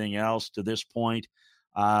done everything else to this point.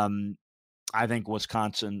 I think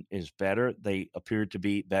Wisconsin is better. They appear to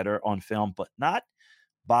be better on film, but not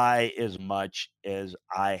by as much as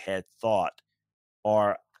I had thought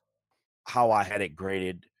or how I had it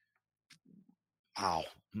graded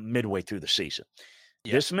midway through the season.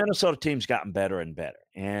 Yeah. This Minnesota team's gotten better and better.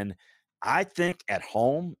 And I think at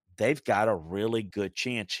home, they've got a really good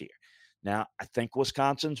chance here. Now, I think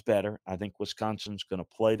Wisconsin's better. I think Wisconsin's going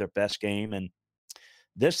to play their best game. And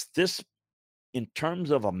this in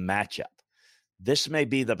terms of a matchup, this may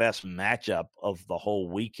be the best matchup of the whole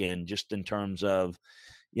weekend, just in terms of,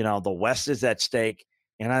 the West is at stake,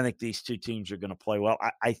 and I think these two teams are going to play well.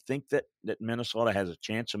 I think that Minnesota has a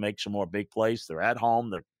chance to make some more big plays. They're at home.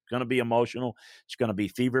 They're going to be emotional. It's going to be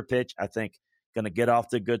fever pitch. I think going to get off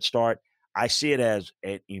to a good start. I see it as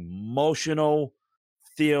an emotional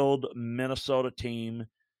field Minnesota team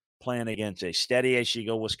playing against a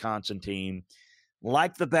steady-as-she-go Wisconsin team.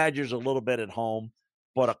 Like the Badgers a little bit at home,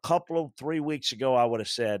 but 3 weeks ago I would have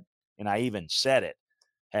said, and I even said it,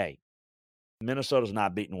 hey, Minnesota's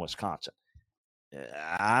not beating Wisconsin.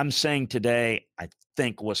 I'm saying today I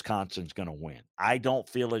think Wisconsin's going to win. I don't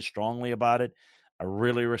feel as strongly about it. I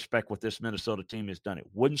really respect what this Minnesota team has done. It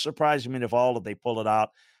wouldn't surprise me if they pull it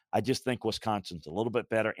out. I just think Wisconsin's a little bit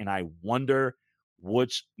better, and I wonder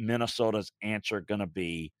what's Minnesota's answer going to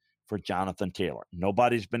be for Jonathan Taylor.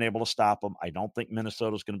 Nobody's been able to stop him. I don't think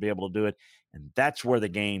Minnesota's going to be able to do it. And that's where the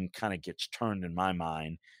game kind of gets turned in my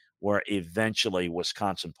mind, where eventually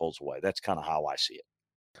Wisconsin pulls away. That's kind of how I see it.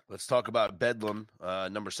 Let's talk about Bedlam,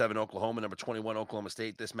 number 7 Oklahoma, number 21 Oklahoma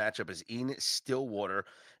State. This matchup is in Stillwater.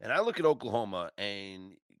 And I look at Oklahoma,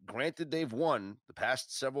 and granted they've won the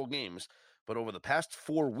past several games, but over the past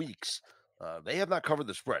 4 weeks, they have not covered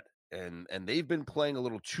the spread. And they've been playing a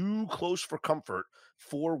little too close for comfort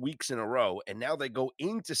 4 weeks in a row. And now they go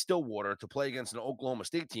into Stillwater to play against an Oklahoma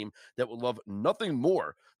State team that would love nothing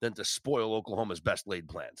more than to spoil Oklahoma's best laid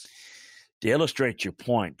plans. To illustrate your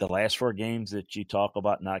point, the last 4 games that you talk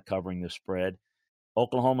about not covering the spread,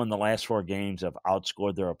 Oklahoma in the last 4 games have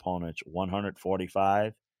outscored their opponents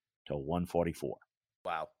 145 to 144.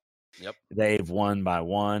 Wow. Yep. They've won by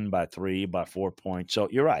 1, by 3, by 4 points. So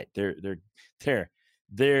you're right.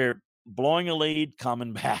 They're blowing a lead,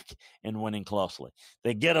 coming back, and winning closely.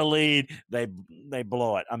 They get a lead, they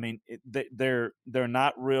blow it. I mean, they're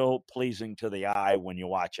not real pleasing to the eye when you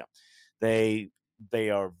watch them. They they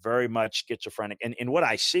are very much schizophrenic. And what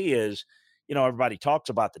I see is, everybody talks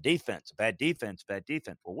about the defense, bad defense, bad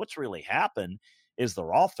defense. Well, what's really happened is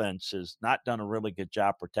their offense has not done a really good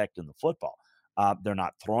job protecting the football. They're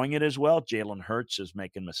not throwing it as well. Jalen Hurts is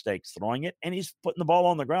making mistakes throwing it, and he's putting the ball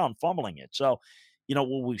on the ground, fumbling it. So,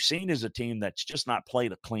 what we've seen is a team that's just not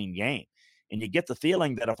played a clean game. And you get the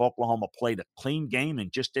feeling that if Oklahoma played a clean game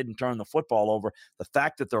and just didn't turn the football over, the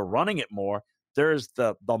fact that they're running it more, there's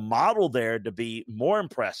the model there to be more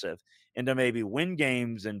impressive and to maybe win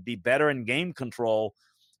games and be better in game control.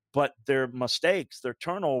 But their mistakes, their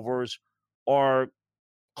turnovers are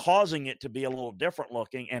causing it to be a little different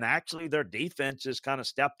looking. And actually their defense has kind of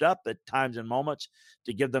stepped up at times and moments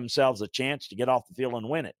to give themselves a chance to get off the field and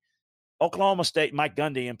win it. Oklahoma State, Mike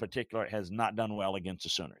Gundy in particular, has not done well against the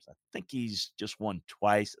Sooners. I think he's just won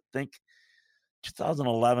twice. I think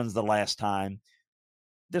 2011 is the last time.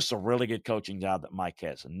 This is a really good coaching job that Mike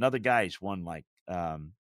has. Another guy who's won like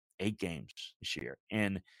 8 games this year,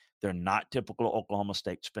 and they're not typical Oklahoma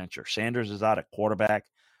State. Spencer Sanders is out at quarterback.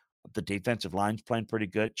 The defensive line's playing pretty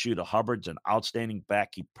good. Chuda Hubbard's an outstanding back.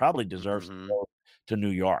 He probably deserves to go to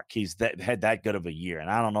New York. He's had that good of a year,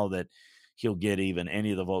 and I don't know that he'll get even any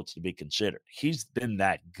of the votes to be considered. He's been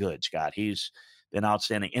that good, Scott. He's been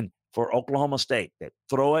outstanding. And for Oklahoma State, they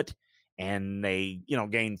throw it and they,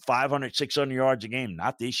 gain 500, 600 yards a game.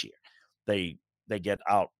 Not this year. They get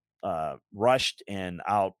out rushed and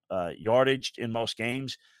out yardaged in most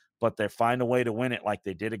games, but they find a way to win it like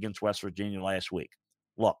they did against West Virginia last week.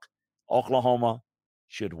 Look, Oklahoma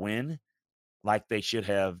should win like they should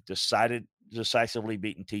have decisively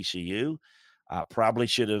beaten TCU. Probably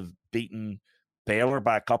should have beaten Baylor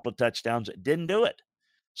by a couple of touchdowns. It didn't do it.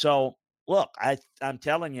 So, look, I'm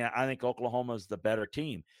telling you, I think Oklahoma is the better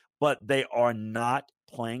team. But they are not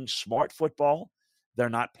playing smart football. They're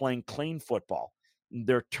not playing clean football.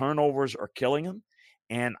 Their turnovers are killing them.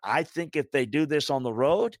 And I think if they do this on the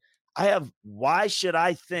road, why should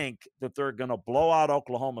I think that they're going to blow out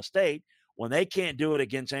Oklahoma State when they can't do it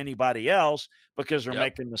against anybody else because they're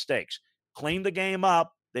making mistakes? Clean the game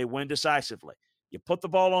up. They win decisively. You put the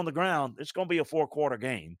ball on the ground, it's going to be a 4-quarter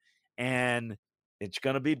game, and it's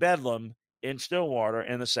going to be bedlam in Stillwater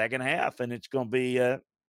in the second half, and it's going to be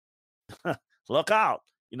look out.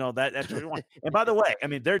 That's what you want. And by the way,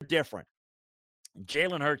 they're different.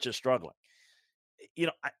 Jalen Hurts is struggling.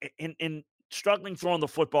 In struggling throwing the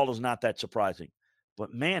football is not that surprising,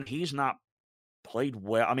 but man, he's not played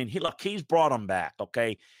well. He's brought him back.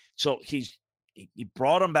 Okay, so he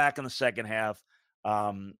brought him back in the second half.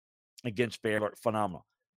 Against Baylor, phenomenal.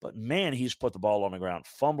 But, man, he's put the ball on the ground,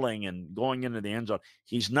 fumbling and going into the end zone.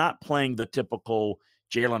 He's not playing the typical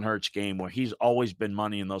Jalen Hurts game where he's always been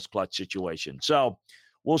money in those clutch situations. So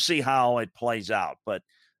we'll see how it plays out. But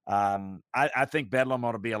I think Bedlam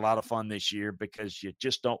ought to be a lot of fun this year because you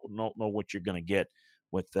just don't know what you're going to get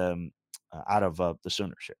with out of the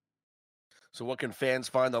Sooners here. So what can fans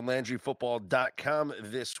find on LandryFootball.com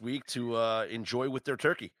this week to enjoy with their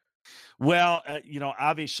turkey? Well,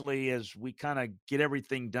 obviously, as we kind of get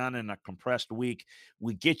everything done in a compressed week,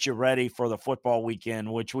 we get you ready for the football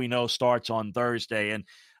weekend, which we know starts on Thursday. And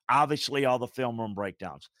obviously, all the film room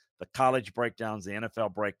breakdowns, the college breakdowns, the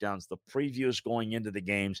NFL breakdowns, the previews going into the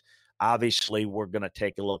games. Obviously, we're going to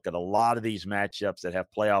take a look at a lot of these matchups that have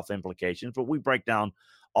playoff implications, but we break down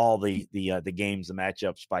all the games, the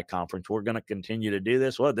matchups by conference. We're going to continue to do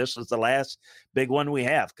this. Well, this is the last big one we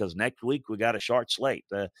have because next week we got a short slate,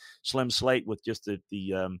 slim slate with just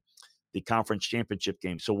the conference championship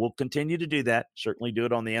game. So we'll continue to do that. Certainly do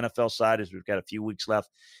it on the NFL side as we've got a few weeks left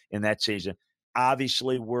in that season.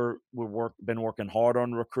 Obviously, we've been working hard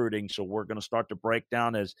on recruiting, so we're going to start to break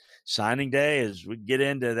down as signing day as we get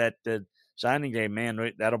into that. Signing day,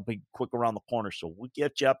 man, that'll be quick around the corner. So we'll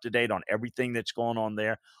get you up to date on everything that's going on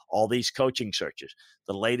there, all these coaching searches,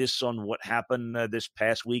 the latest on what happened this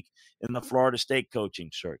past week in the Florida State coaching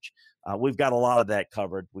search. We've got a lot of that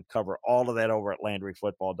covered. We cover all of that over at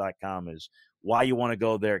LandryFootball.com is why you want to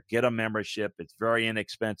go there. Get a membership. It's very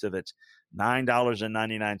inexpensive. It's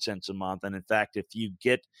 $9.99 a month. And in fact, if you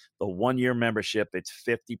get the 1-year membership, it's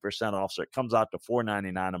 50% off. So it comes out to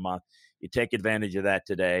 $4.99 a month. You take advantage of that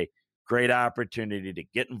today. Great opportunity to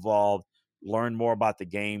get involved, learn more about the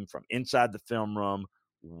game from inside the film room,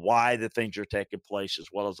 why the things are taking place, as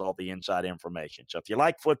well as all the inside information. So if you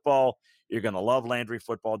like football, you're going to love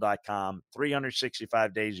LandryFootball.com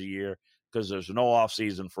 365 days a year because there's no off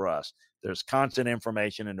season for us. There's constant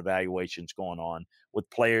information and evaluations going on with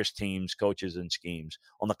players, teams, coaches, and schemes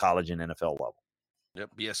on the college and NFL level.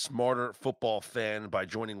 Yep. Be a smarter football fan by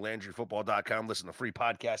joining LandryFootball.com. Listen to free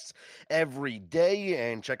podcasts every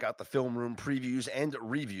day and check out the film room previews and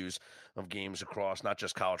reviews of games across not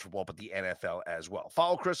just college football, but the NFL as well.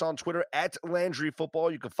 Follow Chris on Twitter at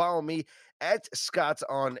LandryFootball. You can follow me at Scott's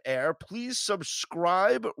On Air. Please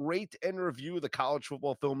subscribe, rate, and review the College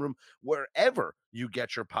Football Film Room wherever you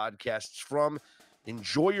get your podcasts from.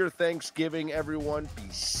 Enjoy your Thanksgiving, everyone. Be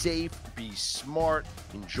safe, be smart,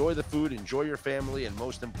 enjoy the food, enjoy your family, and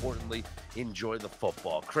most importantly, enjoy the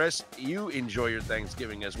football. Chris, you enjoy your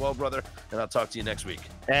Thanksgiving as well, brother, and I'll talk to you next week.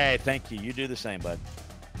 Hey, thank you. You do the same, bud.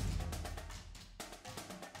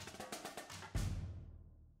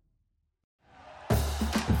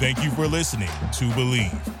 Thank you for listening to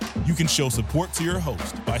Believe. You can show support to your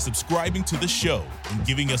host by subscribing to the show and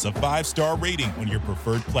giving us a 5-star rating on your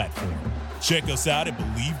preferred platform. Check us out at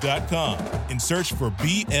Believe.com and search for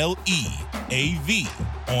BLEAV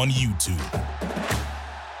on YouTube.